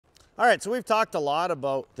All right, so we've talked a lot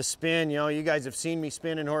about the spin. You guys have seen me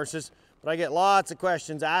spinning horses, but I get lots of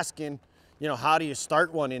questions asking, how do you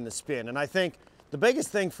start one in the spin? And I think the biggest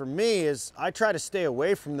thing for me is I try to stay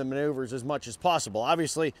away from the maneuvers as much as possible.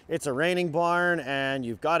 Obviously, it's a reining barn and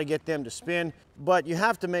you've got to get them to spin, but you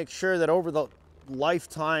have to make sure that over the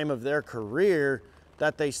lifetime of their career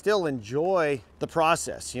that they still enjoy the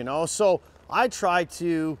process, So I try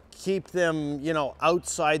to keep them,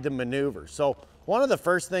 outside the maneuver. So one of the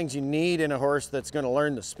first things you need in a horse that's going to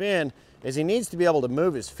learn to spin is he needs to be able to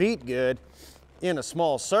move his feet good in a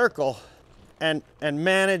small circle and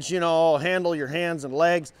manage, handle your hands and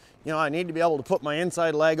legs. I need to be able to put my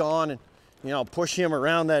inside leg on and, push him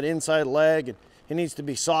around that inside leg. And he needs to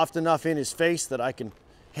be soft enough in his face that I can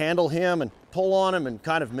handle him and pull on him and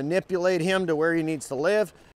kind of manipulate him to where he needs to live.